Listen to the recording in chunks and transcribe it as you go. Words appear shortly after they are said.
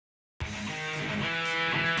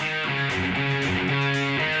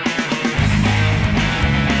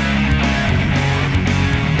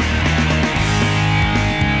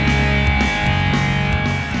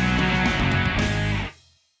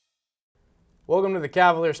Welcome to the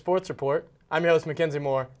Cavalier Sports Report. I'm your host, Mackenzie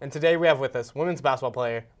Moore, and today we have with us women's basketball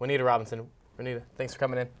player Juanita Robinson. Juanita, thanks for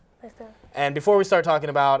coming in. Nice to. And before we start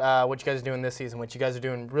talking about what you guys are doing this season, which you guys are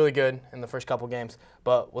doing really good in the first couple games,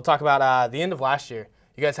 but we'll talk about the end of last year.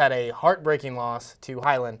 You guys had a heartbreaking loss to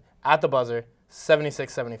Highland at the buzzer,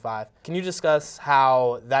 76-75. Can you discuss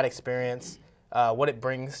how that experience, what it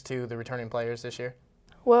brings to the returning players this year?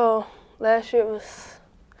 Well, last year it was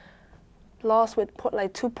lost with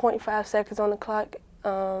like 2.5 seconds on the clock.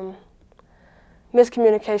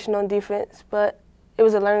 Miscommunication on defense, but it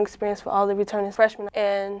was a learning experience for all the returning freshmen.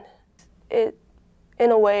 And it, in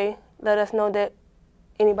a way, let us know that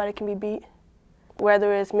anybody can be beat,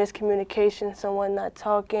 whether it's miscommunication, someone not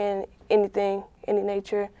talking, anything, any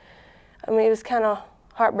nature. I mean, it was kind of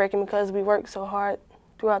heartbreaking because we worked so hard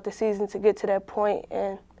throughout the season to get to that point,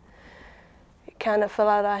 and it kind of fell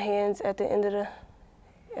out of our hands at the end of the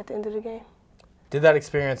game. Did that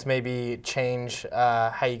experience maybe change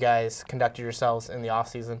how you guys conducted yourselves in the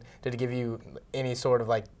off-season? Did it give you any sort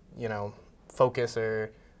of focus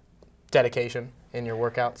or dedication in your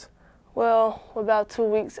workouts? Well, about 2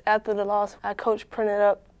 weeks after the loss, our coach printed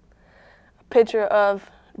up a picture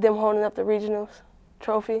of them holding up the regionals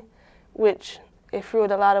trophy, which it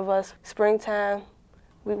fueled a lot of us. Springtime,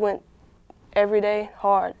 we went every day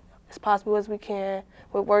hard as possible as we can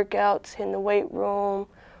with workouts, hitting the weight room,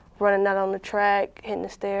 running out on the track, hitting the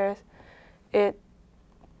stairs. It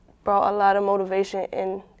brought a lot of motivation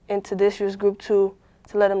into this year's group to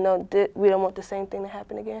let them know that we don't want the same thing to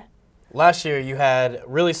happen again. Last year you had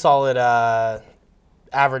really solid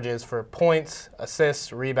averages for points,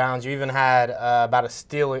 assists, rebounds. You even had about a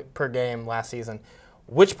steal per game last season.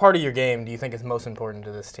 Which part of your game do you think is most important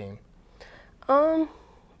to this team? Bringing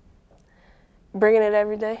it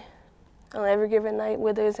every day, on every given night,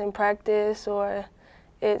 whether it's in practice or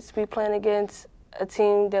it's we playing against a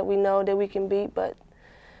team that we know that we can beat, but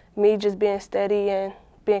me just being steady and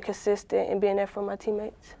being consistent and being there for my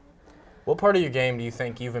teammates. What part of your game do you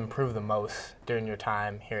think you've improved the most during your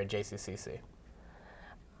time here at JCCC?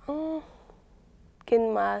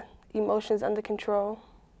 Getting my emotions under control.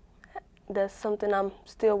 That's something I'm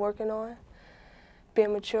still working on.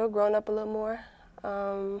 Being mature, growing up a little more.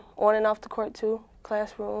 On and off the court too,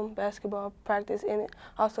 classroom, basketball, practice, and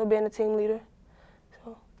also being a team leader.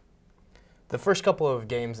 The first couple of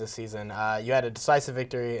games this season, you had a decisive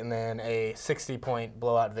victory and then a 60-point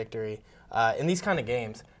blowout victory. In these kind of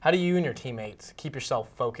games, how do you and your teammates keep yourself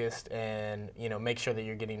focused and make sure that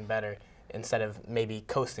you're getting better instead of maybe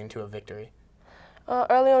coasting to a victory?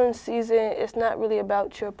 Early on in the season, it's not really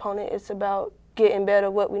about your opponent. It's about getting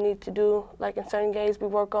better, what we need to do. Like in certain games, we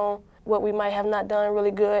work on what we might have not done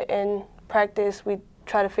really good. In practice, we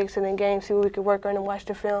try to fix it in games, see what we could work on and watch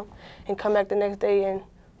the film, and come back the next day and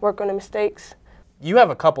work on the mistakes. You have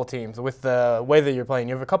a couple teams with the way that you're playing.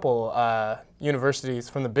 You have a couple universities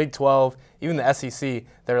from the Big 12, even the SEC,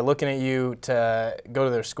 that are looking at you to go to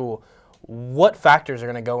their school. What factors are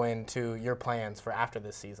going to go into your plans for after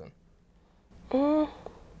this season?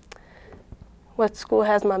 What school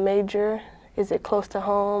has my major? Is it close to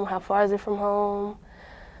home? How far is it from home?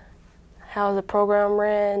 How is the program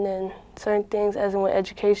ran? And certain things, as in with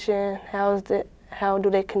education, how do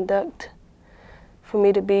they conduct? For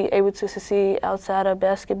me to be able to succeed outside of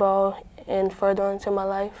basketball and further into my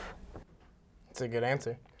life. That's a good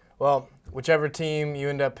answer. Well, whichever team you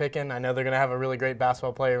end up picking, I know they're going to have a really great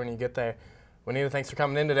basketball player when you get there. Juanita, thanks for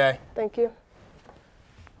coming in today. Thank you.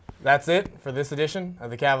 That's it for this edition of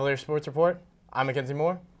the Cavalier Sports Report. I'm Mackenzie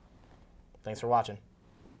Moore. Thanks for watching.